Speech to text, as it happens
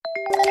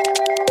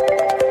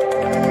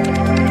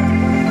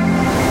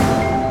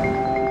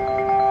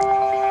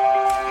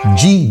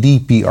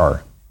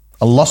GDPR.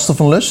 Een last of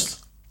een lust?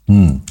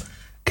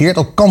 Creëert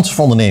ook kansen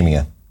voor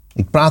ondernemingen.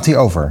 Ik praat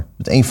hierover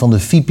met een van de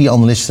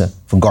VP-analisten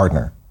van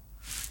Gartner.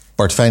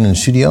 Bart, fijn in de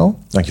studio.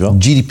 Dankjewel.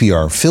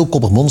 GDPR,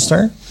 veelkoppig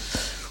monster.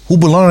 Hoe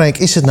belangrijk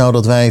is het nou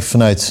dat wij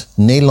vanuit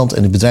Nederland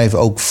en de bedrijven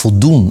ook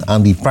voldoen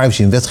aan die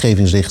privacy- en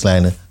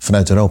wetgevingsrichtlijnen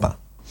vanuit Europa?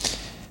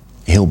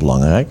 Heel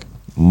belangrijk,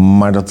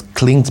 maar dat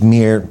klinkt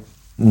meer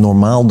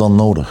normaal dan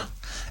nodig.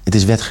 Het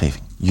is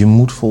wetgeving. Je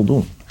moet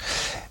voldoen.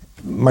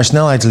 Maar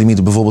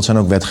snelheidslimieten bijvoorbeeld zijn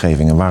ook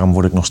wetgevingen. Waarom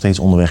word ik nog steeds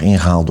onderweg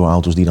ingehaald door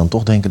auto's die dan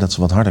toch denken dat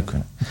ze wat harder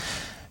kunnen?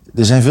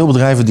 Er zijn veel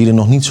bedrijven die er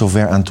nog niet zo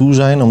ver aan toe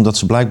zijn, omdat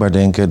ze blijkbaar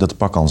denken dat de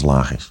pakkans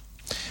laag is.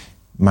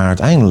 Maar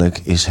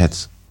uiteindelijk is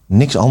het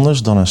niks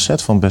anders dan een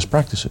set van best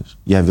practices.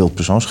 Jij wilt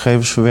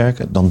persoonsgegevens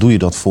verwerken, dan doe je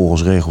dat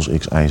volgens regels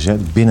X, Y, Z,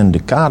 binnen de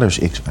kaders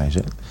X, Y, Z.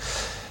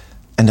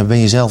 En daar ben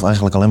je zelf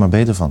eigenlijk alleen maar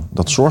beter van.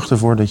 Dat zorgt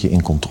ervoor dat je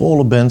in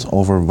controle bent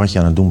over wat je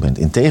aan het doen bent.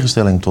 In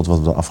tegenstelling tot wat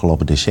we de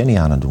afgelopen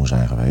decennia aan het doen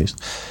zijn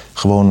geweest.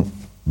 Gewoon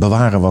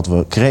bewaren wat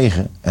we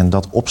kregen en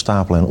dat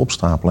opstapelen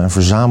en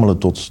verzamelen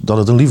totdat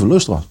het een lieve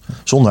lust was.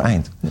 Zonder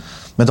eind.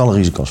 Met alle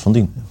risico's van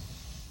dien.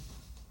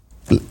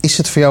 Is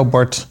het voor jou,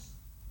 Bart,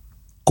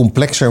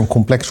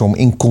 complexer om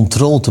in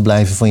controle te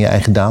blijven van je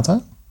eigen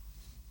data?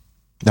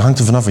 Dat hangt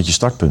er vanaf wat je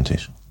startpunt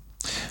is.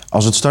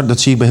 Dat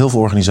zie ik bij heel veel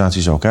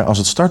organisaties ook. Als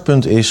het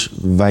startpunt is,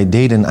 wij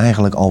deden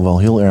eigenlijk al wel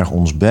heel erg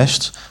ons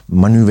best,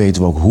 maar nu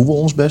weten we ook hoe we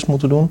ons best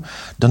moeten doen,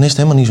 dan is het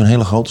helemaal niet zo'n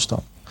hele grote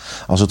stap.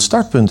 Als het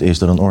startpunt is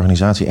dat een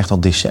organisatie echt al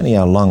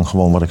decennia lang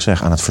gewoon wat ik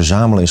zeg aan het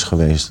verzamelen is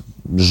geweest,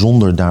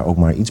 zonder daar ook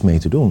maar iets mee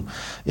te doen,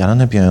 ja, dan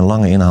heb je een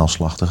lange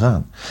inhaalslag te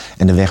gaan.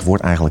 En de weg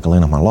wordt eigenlijk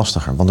alleen nog maar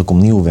lastiger, want er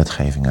komt nieuwe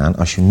wetgeving aan.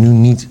 Als je nu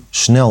niet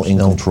snel in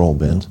control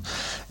bent,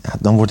 ja,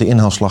 dan wordt de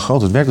inhaalslag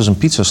groot. Het werkt als een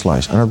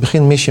pizzaslice. Aan het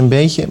begin mis je een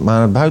beetje, maar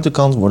aan de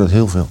buitenkant wordt het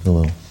heel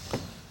veel.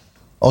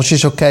 Als je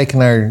zou kijken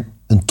naar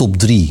een top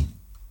 3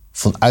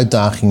 van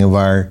uitdagingen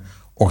waar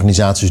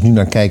organisaties nu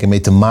naar kijken en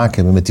mee te maken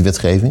hebben met die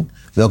wetgeving,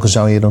 welke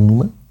zou je dan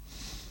noemen?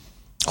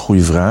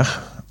 Goeie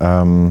vraag.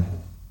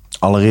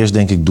 Allereerst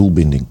denk ik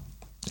doelbinding.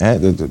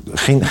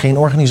 Geen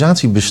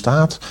organisatie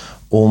bestaat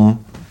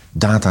om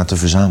data te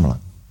verzamelen.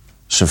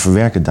 Ze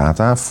verwerken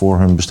data voor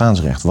hun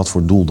bestaansrecht, wat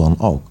voor doel dan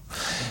ook.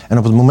 En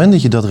op het moment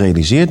dat je dat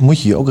realiseert,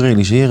 moet je je ook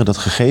realiseren dat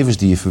gegevens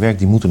die je verwerkt,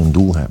 die moeten een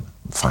doel hebben.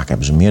 Vaak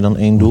hebben ze meer dan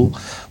één doel.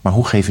 Maar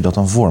hoe geef je dat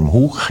dan vorm?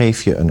 Hoe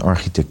geef je een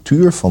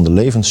architectuur van de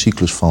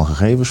levenscyclus van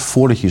gegevens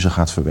voordat je ze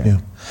gaat verwerken?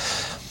 Ja.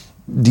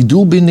 Die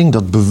doelbinding,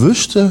 dat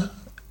bewuste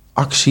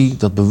actie,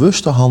 dat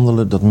bewuste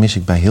handelen, dat mis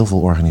ik bij heel veel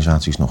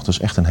organisaties nog. Dat is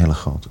echt een hele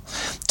grote.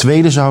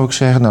 Tweede zou ik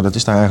zeggen, dat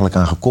is daar eigenlijk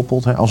aan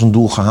gekoppeld. Als een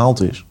doel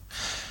gehaald is,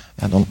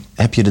 ja, dan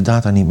heb je de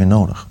data niet meer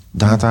nodig.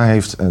 Data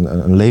heeft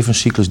een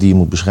levenscyclus die je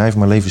moet beschrijven,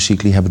 maar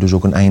levenscycli hebben dus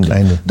ook een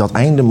einde. Dat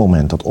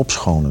eindemoment, dat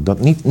opschonen, dat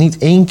niet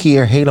één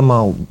keer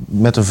helemaal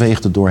met een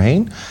veeg er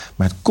doorheen,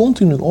 maar het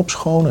continu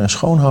opschonen en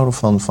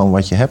schoonhouden van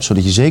wat je hebt,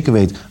 zodat je zeker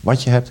weet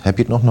wat je hebt, heb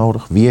je het nog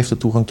nodig, wie heeft er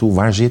toegang toe,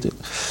 waar zit het.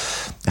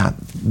 Ja,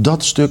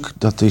 dat stuk,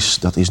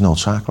 dat is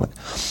noodzakelijk.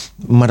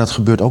 Maar dat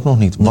gebeurt ook nog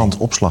niet, want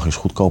opslag is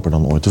goedkoper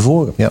dan ooit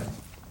tevoren. Ja.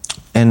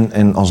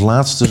 En als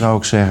laatste zou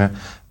ik zeggen,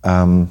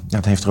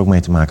 het heeft er ook mee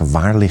te maken,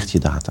 waar ligt je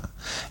data?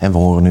 En we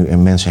horen nu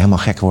mensen helemaal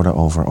gek worden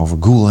over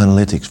Google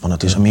Analytics, want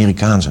het is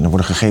Amerikaans en er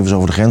worden gegevens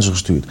over de grenzen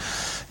gestuurd.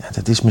 Ja,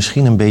 dat is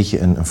misschien een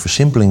beetje een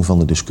versimpeling van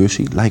de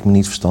discussie, lijkt me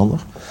niet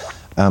verstandig.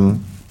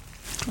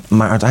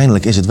 Maar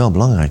uiteindelijk is het wel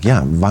belangrijk,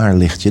 ja, waar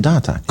ligt je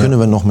data? Kunnen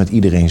we nog met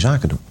iedereen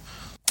zaken doen?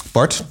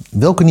 Bart,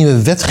 welke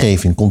nieuwe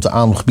wetgeving komt er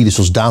aan op gebieden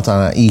zoals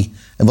data en AI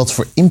en wat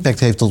voor impact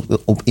heeft dat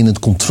op in het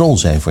controle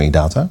zijn van je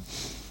data?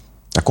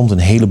 Daar komt een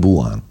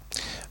heleboel aan.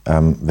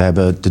 We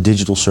hebben de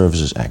Digital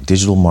Services Act,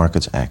 Digital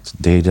Markets Act,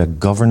 Data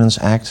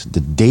Governance Act,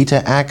 de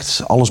Data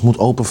Act. Alles moet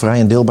open, vrij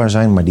en deelbaar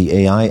zijn, maar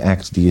die AI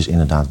Act die is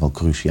inderdaad wel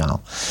cruciaal.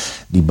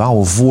 Die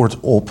bouwen voort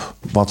op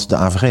wat de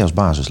AVG als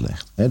basis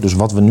legt. Dus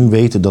wat we nu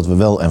weten dat we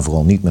wel en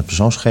vooral niet met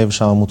persoonsgegevens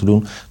zouden moeten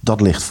doen,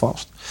 dat ligt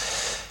vast.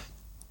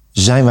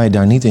 Zijn wij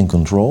daar niet in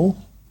control,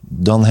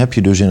 dan heb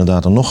je dus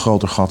inderdaad een nog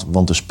groter gat,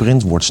 want de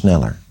sprint wordt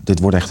sneller. Dit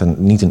wordt echt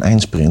niet een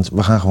eindsprint.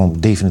 We gaan gewoon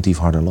definitief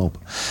harder lopen.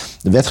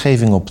 De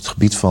wetgeving op het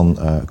gebied van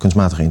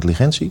kunstmatige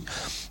intelligentie,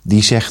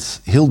 die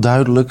zegt heel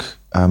duidelijk,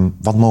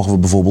 wat mogen we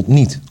bijvoorbeeld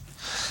niet?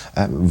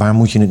 Waar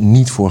moet je het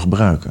niet voor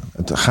gebruiken?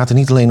 Het gaat er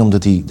niet alleen om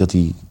dat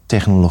die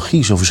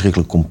technologie zo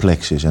verschrikkelijk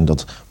complex is en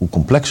dat hoe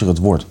complexer het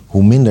wordt,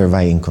 hoe minder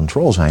wij in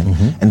control zijn.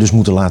 En dus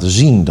moeten laten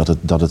zien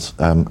dat het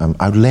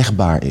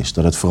uitlegbaar is,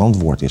 dat het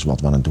verantwoord is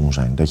wat we aan het doen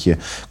zijn. Dat je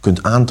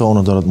kunt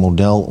aantonen dat het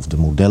model of de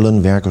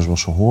modellen werken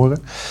zoals ze horen.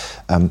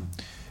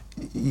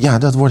 Ja,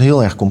 dat wordt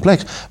heel erg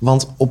complex.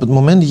 Want op het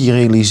moment dat je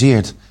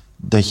realiseert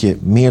dat je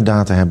meer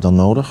data hebt dan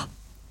nodig,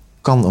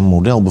 kan een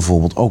model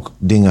bijvoorbeeld ook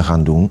dingen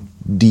gaan doen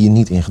die je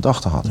niet in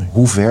gedachten had. Nee.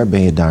 Hoe ver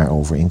ben je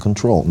daarover in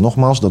control?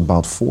 Nogmaals, dat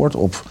bouwt voort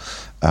op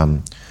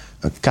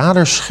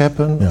kaders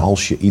scheppen. Ja.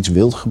 Als je iets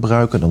wilt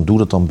gebruiken, dan doe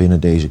dat dan binnen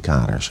deze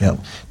kaders. Ja.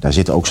 Daar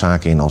zitten ook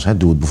zaken in als,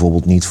 doe het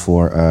bijvoorbeeld niet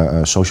voor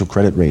social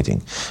credit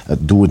rating.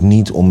 Doe het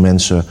niet om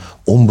mensen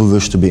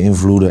onbewust te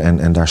beïnvloeden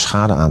en daar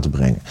schade aan te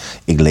brengen.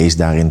 Ik lees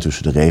daarin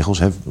tussen de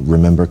regels,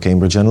 remember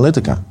Cambridge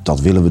Analytica. Dat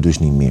willen we dus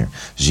niet meer.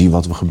 Zie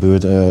wat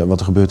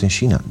er gebeurt in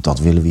China. Dat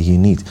willen we hier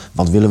niet.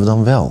 Wat willen we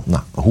dan wel?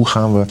 Nou, hoe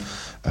gaan we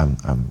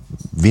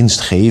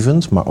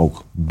winstgevend, maar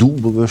ook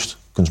doelbewust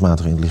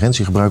kunstmatige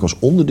intelligentie gebruiken als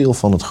onderdeel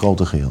van het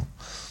grote geheel?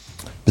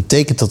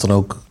 Betekent dat dan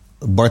ook,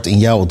 Bart, in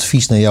jouw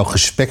advies naar jouw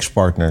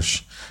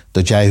gesprekspartners,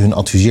 dat jij hun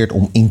adviseert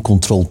om in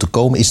control te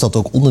komen? Is dat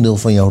ook onderdeel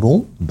van jouw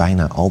rol?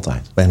 Bijna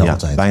altijd.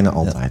 Bijna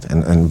altijd.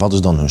 En wat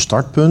is dan hun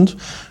startpunt?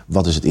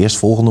 Wat is het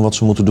eerstvolgende wat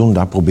ze moeten doen?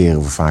 Daar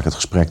proberen we vaak het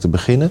gesprek te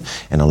beginnen.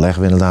 En dan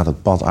leggen we inderdaad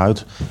het pad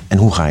uit. En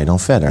hoe ga je dan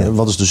verder? Ja.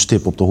 Wat is de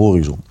stip op de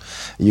horizon?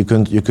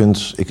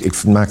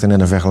 Ik maakte net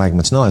een vergelijking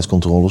met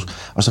snelheidscontroles.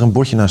 Als er een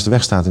bordje naast de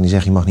weg staat en die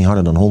zegt je mag niet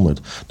harder dan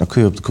 100... dan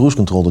kun je op de cruise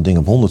control dat ding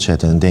op 100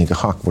 zetten en denken,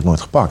 ik word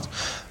nooit gepakt.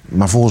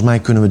 Maar volgens mij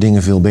kunnen we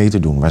dingen veel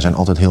beter doen. Wij zijn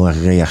altijd heel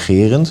erg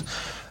reagerend.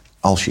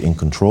 Als je in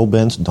control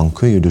bent, dan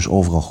kun je dus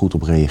overal goed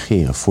op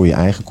reageren. Voor je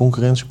eigen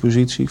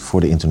concurrentiepositie,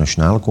 voor de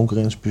internationale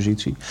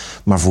concurrentiepositie.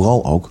 Maar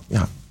vooral ook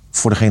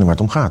voor degene waar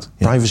het om gaat.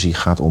 Ja. Privacy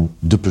gaat om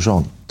de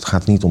persoon. Het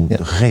gaat niet om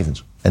de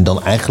gegevens. En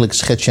dan eigenlijk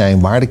schets jij een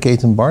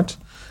waardeketen, Bart,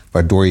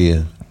 waardoor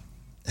je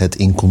het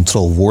in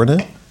control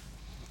worden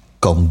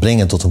kan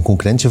brengen tot een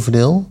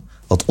concurrentievoordeel,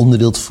 wat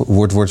onderdeel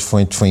wordt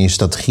van je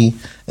strategie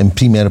en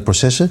primaire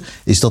processen.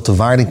 Is dat de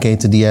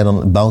waardeketen die jij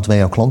dan bouwt bij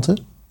jouw klanten?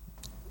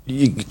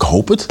 Ik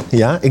hoop het,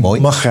 ja. Ik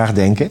mag graag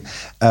denken.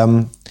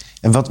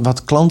 En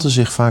wat klanten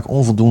zich vaak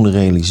onvoldoende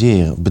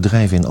realiseren,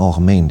 bedrijven in het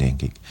algemeen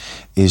denk ik,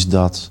 is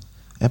dat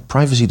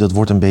privacy, dat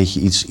wordt een beetje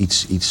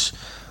iets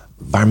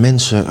waar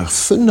mensen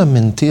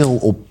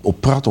fundamenteel op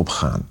prat op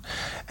gaan.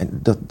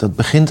 En dat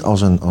begint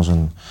als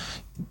een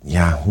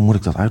hoe moet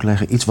ik dat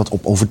uitleggen? Iets wat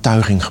op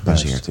overtuiging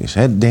gebaseerd is.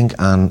 Denk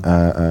aan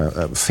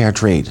fair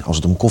trade, als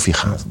het om koffie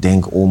gaat.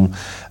 Denk om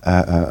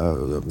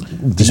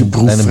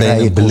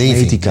proefvrije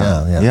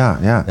cosmetica.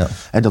 Ja.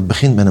 Dat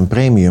begint met een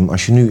premium.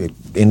 Als je nu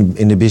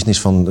in de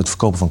business van het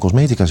verkopen van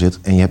cosmetica zit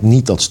en je hebt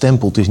niet dat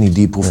stempel, het is niet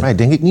dierproefvrij,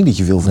 denk ik niet dat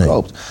je veel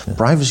verkoopt. Nee.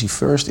 Privacy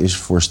first is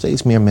voor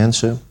steeds meer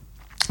mensen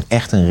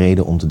echt een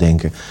reden om te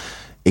denken,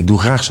 ik doe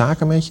graag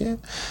zaken met je,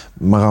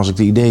 maar als ik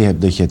het idee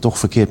heb dat je toch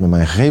verkeerd met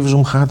mijn gegevens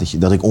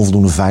omgaat, dat ik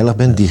onvoldoende veilig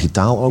ben,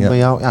 digitaal ook bij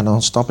jou,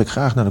 dan stap ik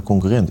graag naar de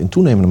concurrent. In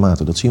toenemende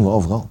mate, dat zien we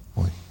overal.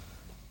 Mooi.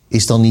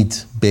 Is dan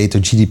niet beter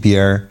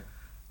GDPR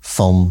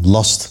van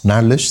last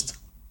naar lust?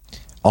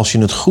 Als je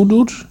het goed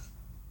doet,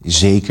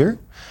 zeker.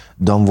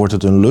 Dan wordt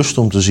het een lust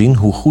om te zien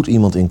hoe goed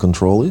iemand in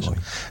control is. Mooi.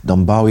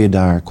 Dan bouw je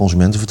daar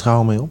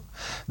consumentenvertrouwen mee op.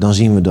 Dan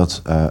zien we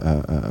dat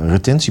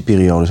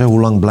retentieperiodes, hoe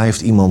lang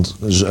blijft iemand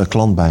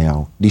klant bij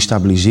jou, die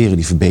stabiliseren,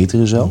 die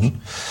verbeteren zelfs.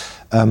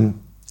 Mm-hmm.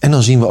 En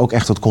dan zien we ook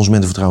echt dat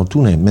consumentenvertrouwen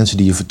toeneemt. Mensen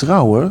die je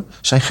vertrouwen,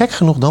 zijn gek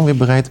genoeg dan weer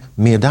bereid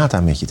meer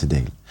data met je te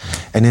delen.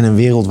 En in een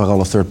wereld waar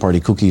alle third-party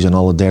cookies en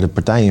alle derde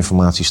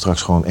partijinformatie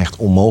straks gewoon echt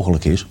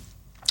onmogelijk is,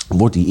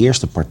 wordt die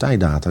eerste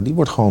partijdata, die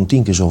wordt gewoon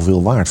 10 keer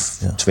zoveel waard.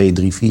 2,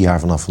 3, 4 jaar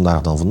vanaf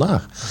vandaag dan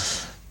vandaag.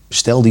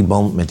 Stel die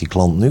band met die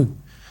klant nu.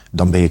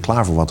 Dan ben je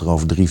klaar voor wat er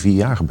over 3, 4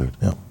 jaar gebeurt.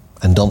 Ja.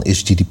 En dan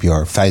is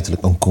GDPR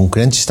feitelijk een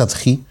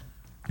concurrentiestrategie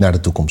naar de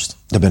toekomst.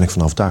 Daar ben ik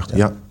van overtuigd,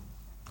 ja.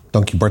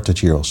 Dank je, Bart, dat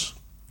je hier was.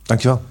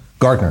 Dank je wel.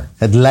 Gartner,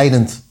 het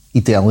leidend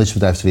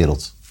IT-analystenbedrijf ter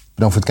wereld.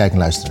 Bedankt voor het kijken en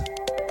luisteren.